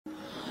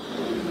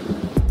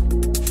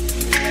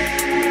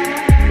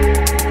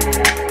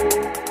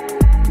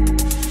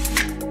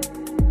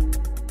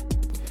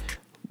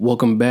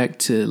Welcome back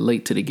to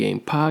Late to the Game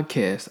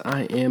podcast.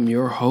 I am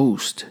your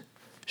host,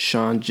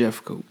 Sean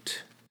Jeffcoat.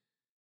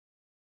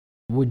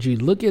 Would you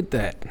look at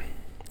that?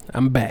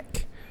 I'm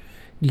back.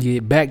 You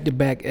get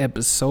back-to-back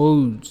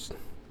episodes.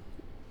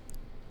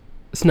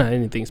 It's not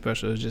anything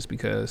special. It's just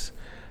because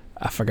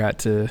I forgot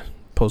to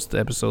post the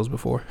episodes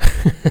before.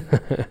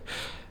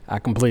 I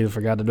completely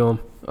forgot to do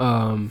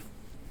them.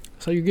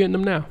 So you're getting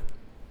them now.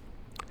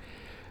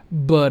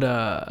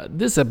 But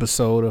this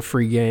episode of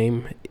Free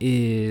Game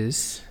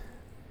is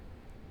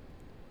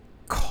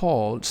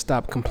called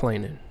Stop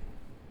Complaining.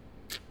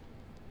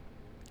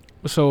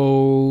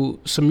 So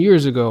some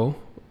years ago,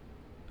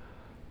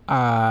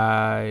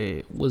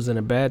 I was in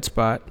a bad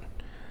spot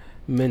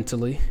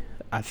mentally.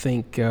 I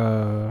think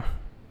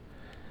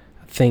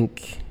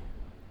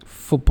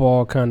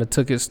football kind of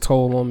took its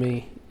toll on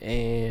me,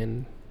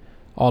 and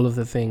all of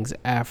the things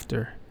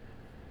after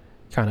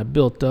kind of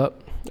built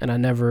up, and I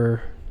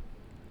never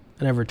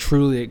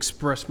truly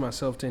expressed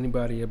myself to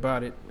anybody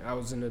about it. I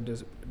was in a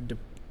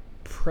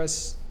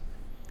depressed.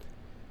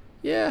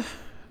 Yeah.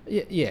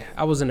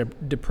 I was in a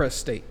depressed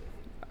state.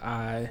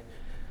 I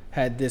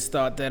had this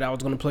thought that I was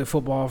going to play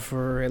football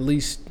for at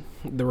least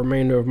the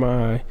remainder of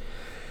my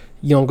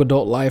young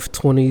adult life,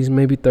 20s,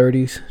 maybe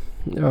 30s,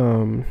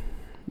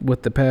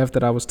 with the path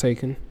that I was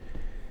taking.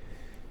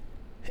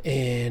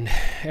 And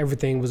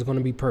everything was going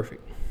to be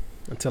perfect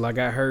until I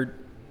got hurt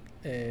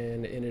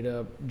and ended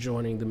up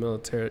joining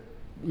the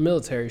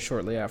military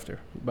shortly after,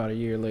 about a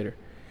year later.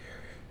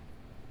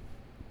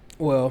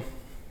 Well,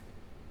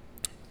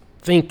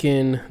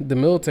 thinking the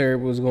military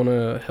was going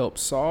to help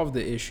solve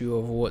the issue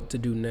of what to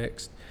do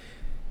next,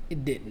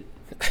 it didn't.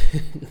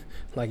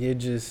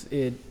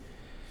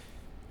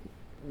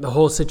 The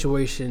whole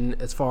situation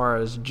as far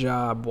as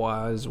job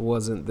wise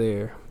wasn't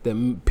there.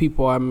 The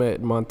people I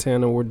met in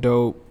Montana were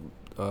dope.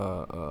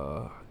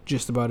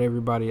 Just about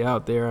everybody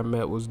out there I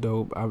met was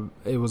dope.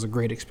 It was a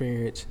great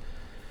experience.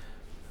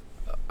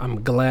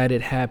 I'm glad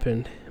it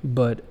happened,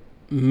 but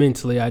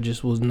mentally I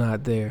just was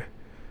not there.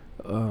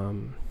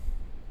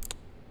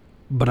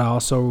 But I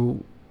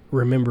also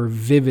remember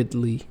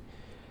vividly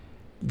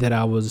that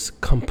I was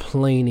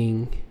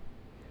complaining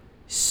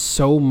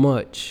so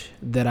much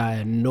that I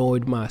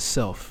annoyed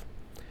myself.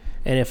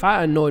 And if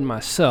I annoyed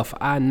myself,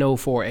 I know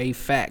for a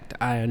fact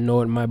I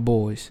annoyed my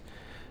boys.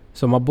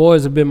 So my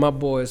boys have been my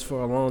boys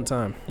for a long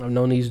time. I've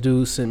known these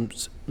dudes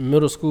since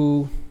middle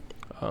school.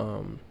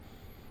 And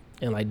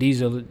like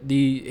these are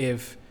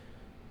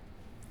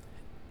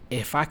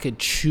if I could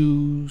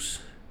choose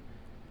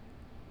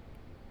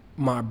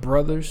my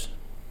brothers,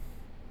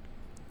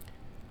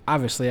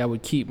 obviously I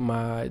would keep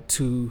my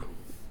two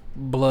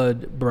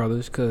blood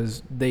brothers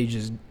because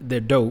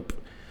they're dope.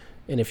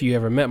 And if you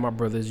ever met my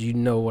brothers, you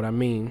know what I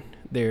mean.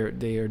 They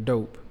are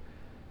dope.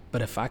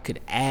 But if I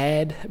could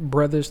add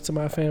brothers to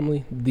my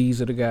family,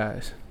 these are the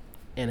guys.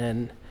 And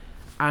then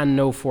I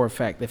know for a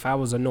fact if I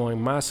was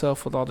annoying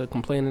myself with all the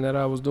complaining that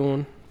I was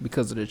doing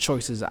because of the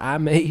choices I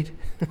made,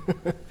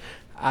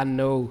 I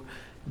know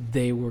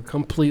they were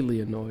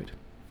completely annoyed.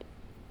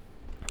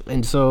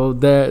 And so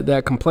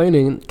that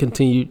complaining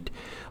continued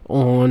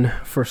on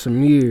for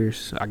some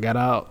years. I got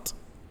out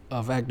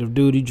of active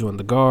duty, joined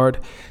the Guard,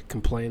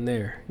 complained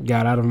there.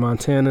 Got out of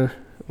Montana,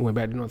 went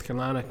back to North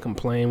Carolina,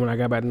 complained when I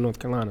got back to North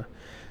Carolina.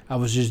 I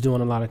was just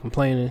doing a lot of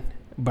complaining,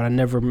 but I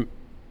never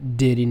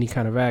did any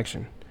kind of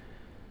action.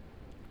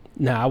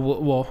 Now,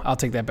 I'll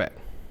take that back.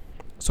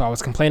 So I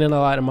was complaining a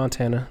lot in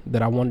Montana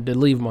that I wanted to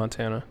leave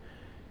Montana,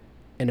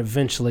 and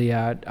eventually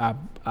I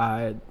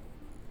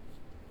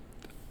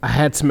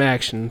had some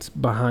actions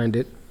behind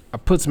it. I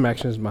put some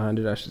actions behind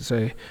it, I should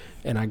say,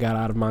 and I got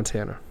out of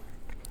Montana,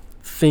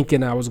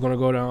 thinking I was going to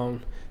go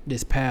down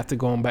this path to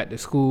going back to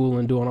school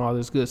and doing all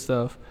this good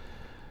stuff.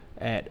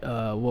 At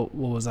what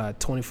was I,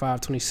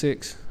 25,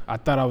 26? I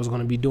thought I was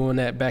going to be doing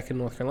that back in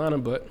North Carolina,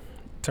 but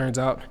turns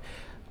out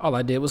all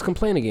I did was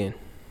complain again.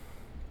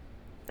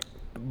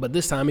 But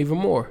this time even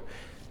more.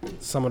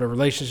 Some of the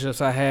relationships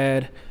I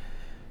had,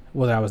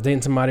 whether I was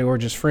dating somebody or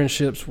just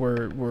friendships,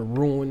 were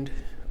ruined,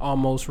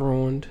 almost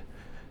ruined.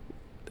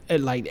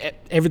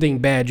 Everything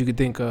bad you could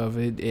think of,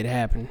 it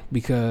happened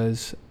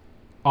because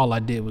all I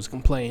did was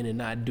complain and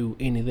not do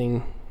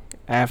anything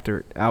after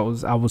it. I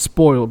was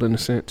spoiled in a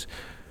sense.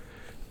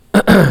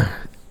 And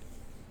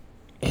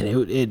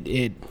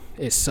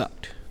it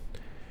sucked.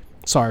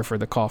 Sorry for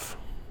the cough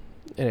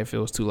and if it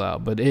was too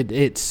loud, but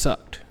it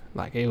sucked.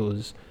 Like, it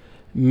was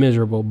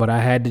miserable, but I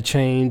had to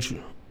change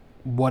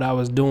what I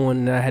was doing,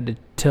 and I had to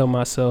tell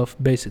myself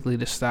basically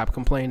to stop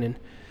complaining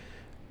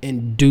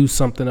and do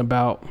something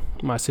about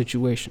my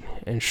situation.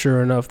 And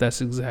sure enough, that's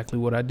exactly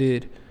what I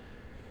did.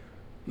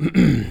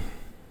 And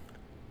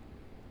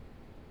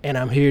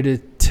I'm here to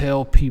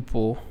tell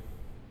people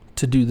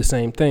to do the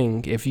same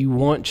thing. If you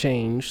want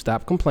change,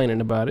 stop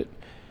complaining about it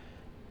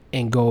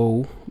and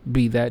go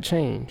be that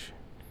change.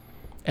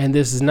 And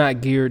this is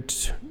not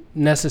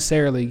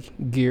necessarily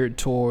geared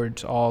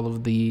towards all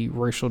of the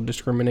racial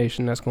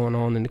discrimination that's going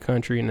on in the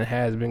country and it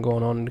has been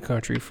going on in the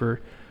country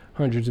for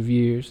hundreds of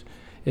years.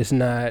 It's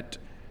not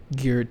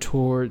geared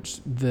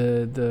towards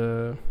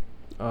the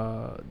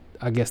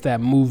I guess that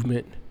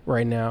movement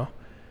right now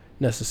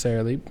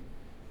necessarily,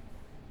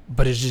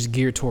 but it's just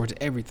geared towards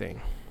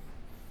everything.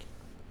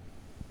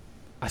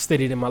 I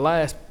stated in my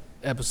last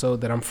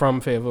episode that I'm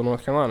from Fayetteville,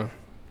 North Carolina,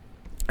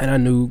 and I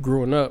knew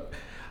growing up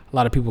a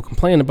lot of people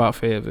complained about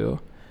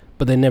Fayetteville,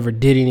 but they never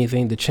did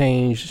anything to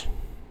change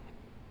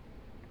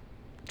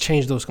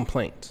those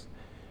complaints.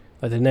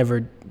 Like, they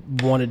never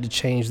wanted to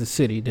change the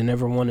city. They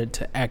never wanted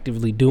to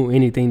actively do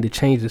anything to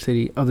change the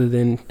city other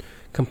than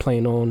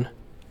complain on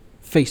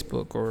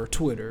Facebook or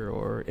Twitter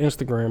or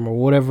Instagram or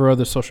whatever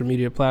other social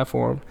media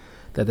platform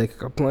that they could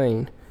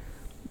complain.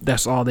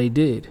 That's all they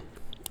did.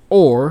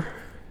 Or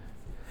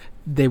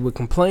they would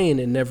complain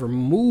and never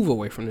move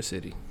away from the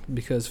city,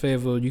 because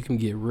Fayetteville, you can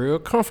get real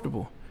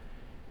comfortable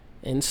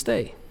and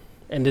stay.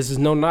 And this is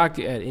no knock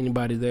at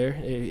anybody there.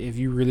 If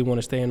you really want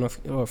to stay in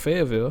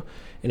Fayetteville,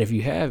 and if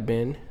you have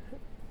been,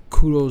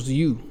 kudos to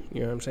you.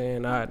 You know what I'm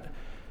saying?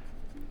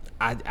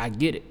 I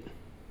get it.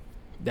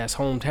 That's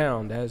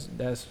hometown.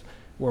 That's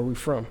where we're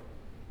from.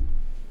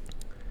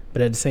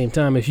 But at the same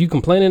time, if you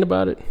complaining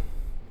about it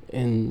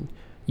and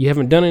you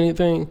haven't done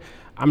anything,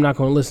 I'm not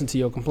going to listen to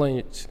your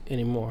complaints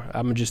anymore.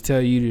 I'm going to just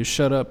tell you to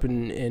shut up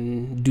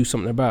and do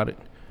something about it.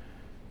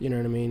 You know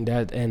what I mean?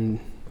 And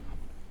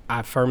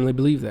I firmly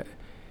believe that.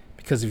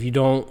 Because if you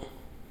don't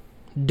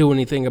do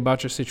anything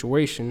about your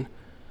situation,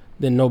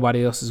 then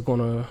nobody else is going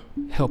to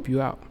help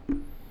you out.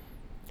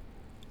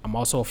 I'm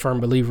also a firm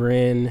believer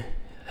in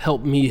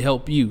help me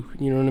help you.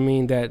 You know what I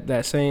mean?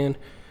 That saying,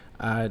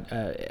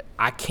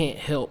 I can't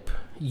help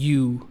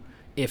you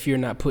if you're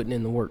not putting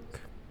in the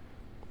work.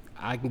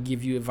 I can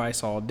give you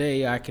advice all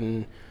day. I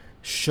can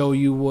show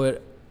you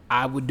what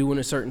I would do in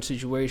a certain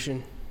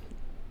situation.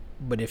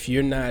 But if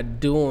you're not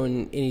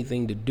doing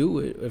anything to do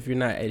it, if you're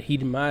not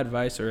adhering my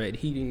advice or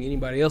adhering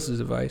anybody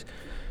else's advice,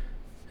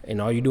 and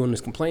all you're doing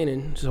is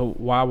complaining, so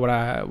why would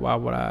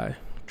I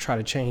try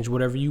to change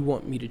whatever you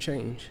want me to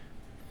change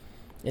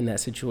in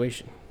that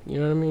situation? You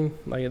know what I mean?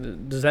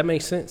 Like, does that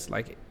make sense?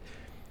 Like,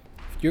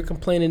 if you're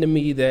complaining to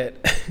me that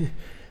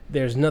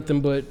there's nothing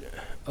but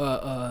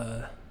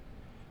I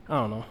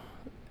don't know,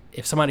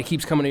 if somebody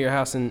keeps coming to your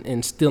house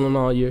and stealing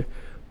all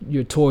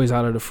your toys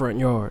out of the front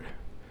yard,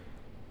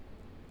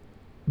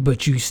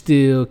 but you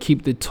still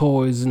keep the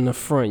toys in the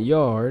front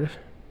yard,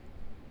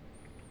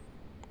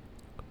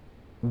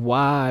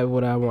 why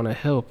would I want to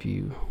help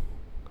you?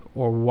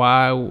 Or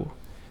why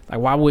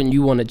wouldn't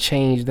you want to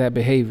change that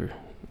behavior?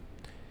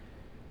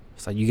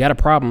 It's like, you got a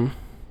problem,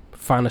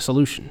 find a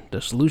solution. The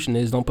solution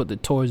is don't put the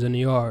toys in the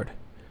yard.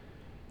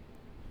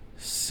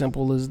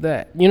 Simple as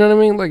that. You know what I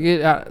mean? Like,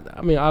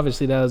 I mean,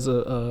 obviously that is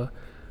a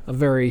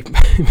very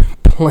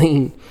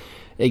plain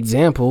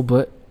example,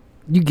 but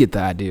you get the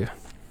idea.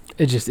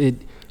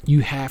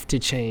 You have to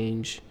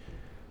change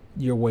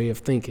your way of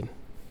thinking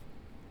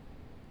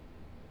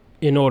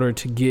in order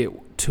to get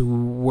to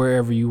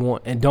wherever you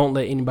want, and don't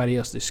let anybody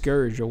else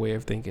discourage your way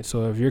of thinking.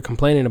 So if you're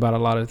complaining about a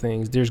lot of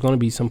things, there's going to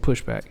be some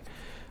pushback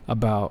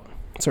about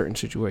certain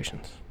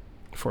situations.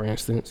 For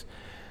instance,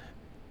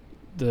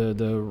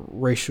 the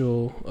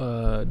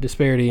racial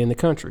disparity in the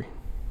country.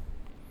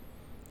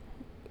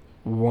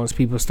 Once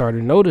people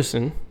started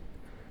noticing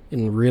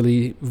and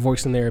really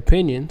voicing their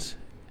opinions,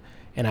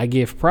 and I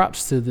give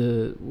props to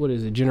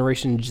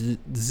Generation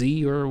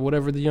Z or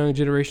whatever the young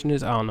generation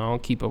is. I don't know. I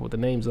don't keep up with the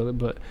names of it,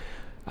 but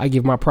I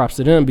give my props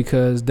to them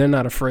because they're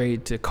not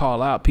afraid to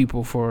call out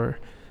people for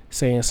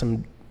saying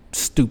some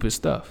stupid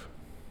stuff.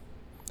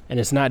 And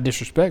it's not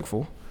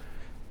disrespectful.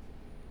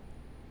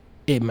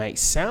 It might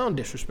sound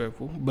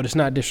disrespectful, but it's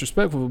not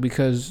disrespectful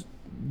because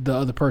the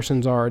other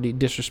person's already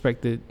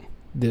disrespected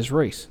this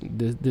race,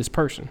 this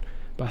person,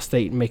 by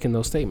making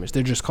those statements.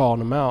 They're just calling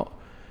them out.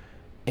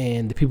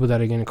 And the people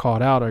that are getting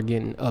called out are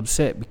getting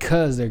upset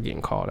because they're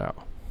getting called out.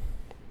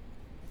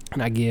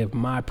 And I give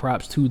my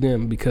props to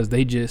them because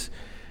they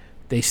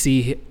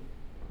see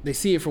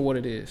it for what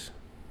it is.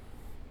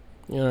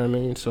 You know what I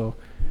mean? So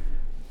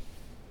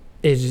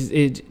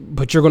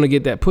but you're going to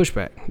get that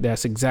pushback.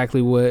 That's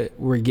exactly what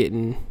we're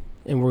getting,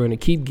 and we're going to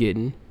keep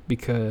getting,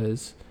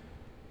 because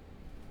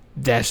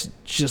that's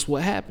just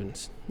what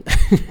happens.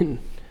 You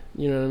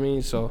know what I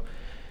mean? So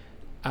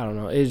I don't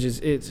know.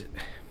 It's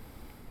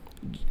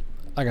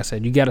like I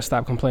said, you got to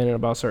stop complaining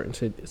about certain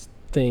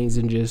things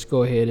and just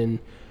go ahead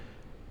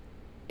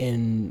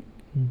and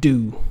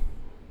do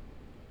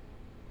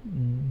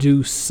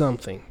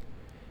something.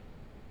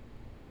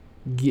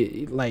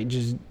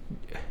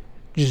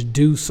 Just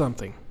do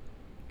something.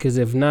 Because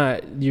if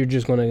not, you're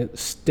just going to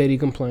steady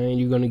complain.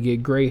 You're going to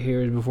get gray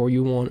hairs before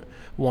you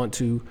want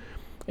to,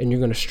 and you're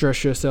going to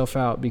stress yourself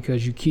out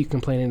because you keep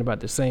complaining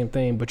about the same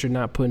thing, but you're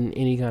not putting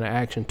any kind of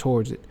action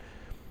towards it.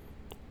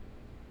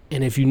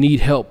 And if you need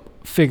help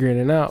figuring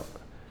it out,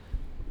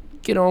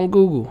 get on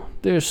Google.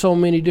 There's so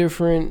many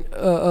different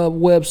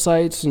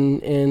websites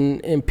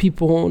and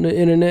people on the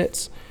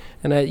internets,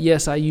 and I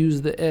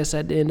use the S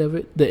at the end of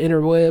it, the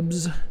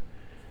interwebs,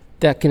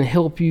 that can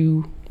help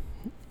you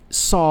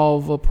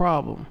solve a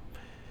problem.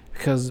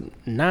 because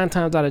 9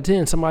 times out of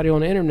 10, somebody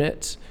on the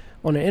interwebs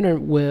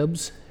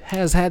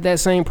has had that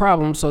same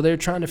problem. So they're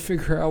trying to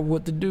figure out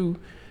what to do,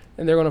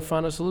 and they're going to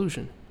find a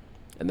solution,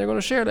 and they're going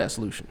to share that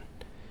solution.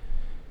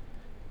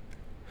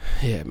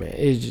 Yeah, man,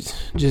 it's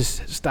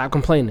just stop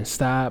complaining.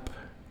 Stop.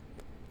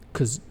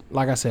 Because,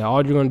 like I said,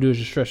 all you're going to do is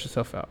just stress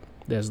yourself out.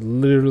 That's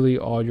literally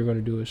all you're going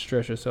to do is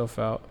stress yourself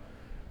out,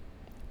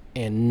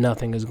 and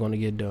nothing is going to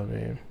get done,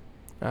 man.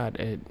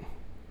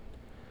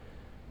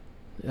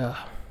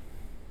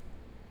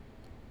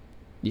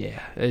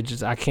 Yeah, it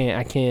just I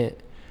can't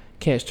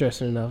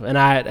stress it enough. And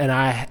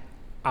I'm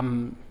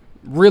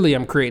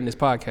creating this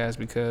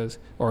podcast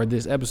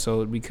this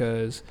episode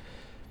because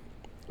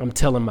I'm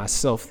telling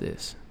myself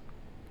this.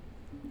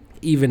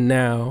 Even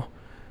now,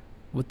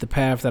 with the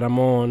path that I'm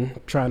on,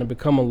 trying to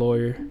become a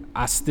lawyer,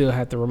 I still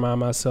have to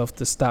remind myself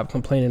to stop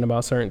complaining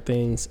about certain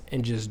things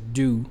and just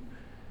do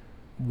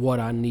what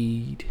I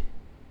need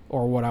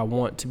or what I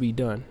want to be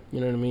done.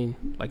 You know what I mean?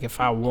 Like if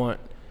I want,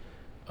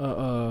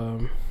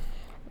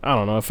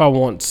 if I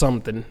want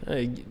something,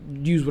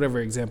 use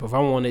whatever example. If I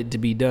want it to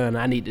be done,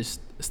 I need to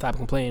stop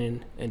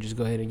complaining and just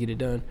go ahead and get it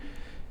done.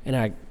 And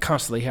I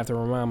constantly have to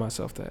remind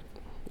myself that.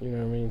 You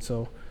know what I mean?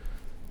 So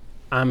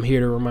I'm here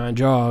to remind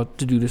y'all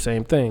to do the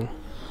same thing.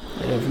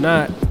 And if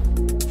not,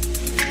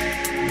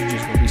 you're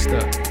just going to be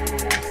stuck.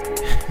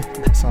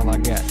 That's all I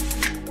got.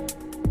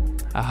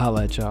 I'll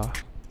holla at y'all.